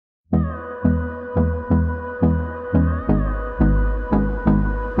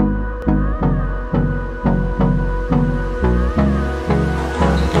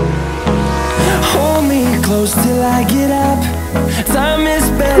close till I get up. Time is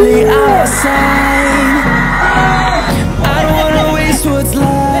barely on our side. I don't wanna waste what's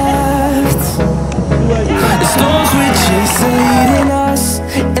left. The storms we chase are leading us,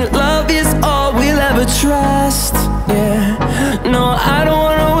 and love is all we'll ever trust. Yeah, no, I don't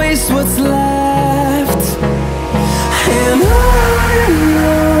wanna waste what's left. And on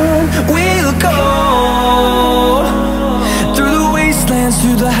we'll go, through the wastelands,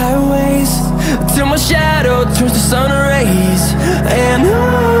 through the highways, till my shadow turns to sun rays. And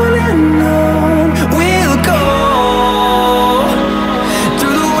on we'll go,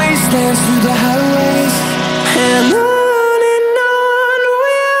 through the wastelands, through the highways, and on we'll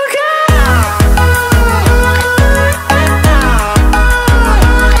go.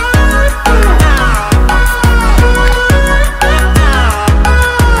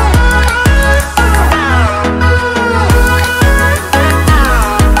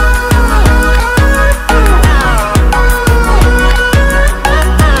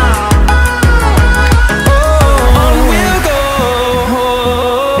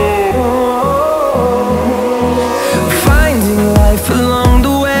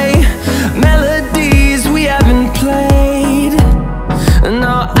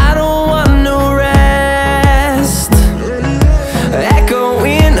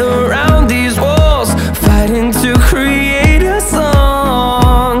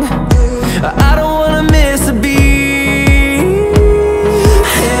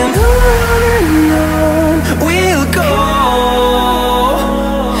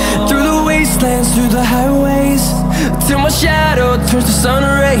 Through the highways, till my shadow turns to sun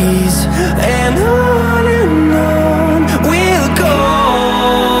rays. And on we'll go,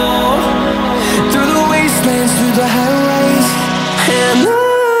 through the wastelands, through the highways, and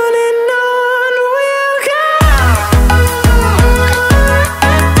on we'll go.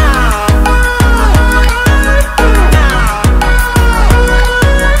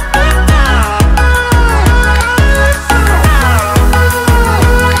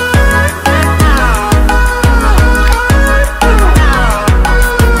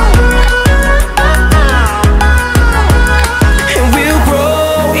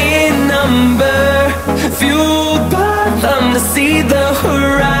 See the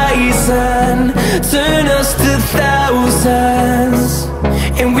horizon, turn us to thousands,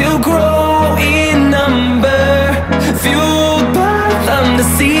 and we'll grow in number, fueled by them. To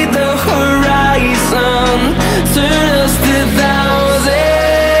see the horizon, turn us to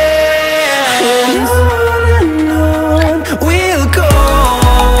thousands, and on we'll go,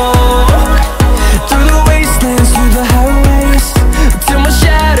 through the wastelands, through the highways, till my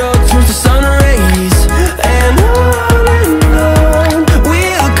shadow turns to sun rays.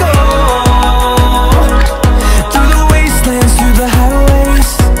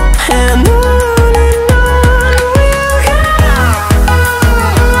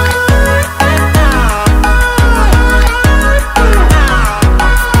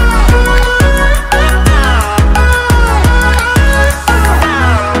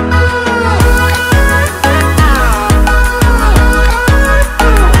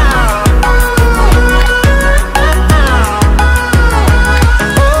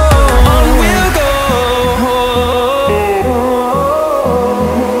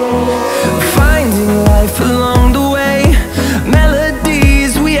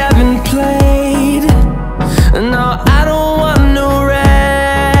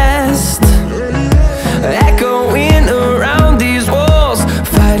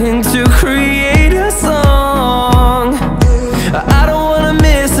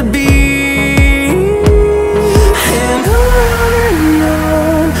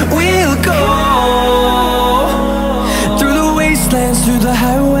 And through the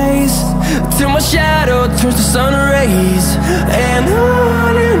highways, till my shadow turns to sun rays. And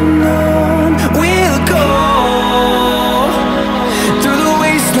on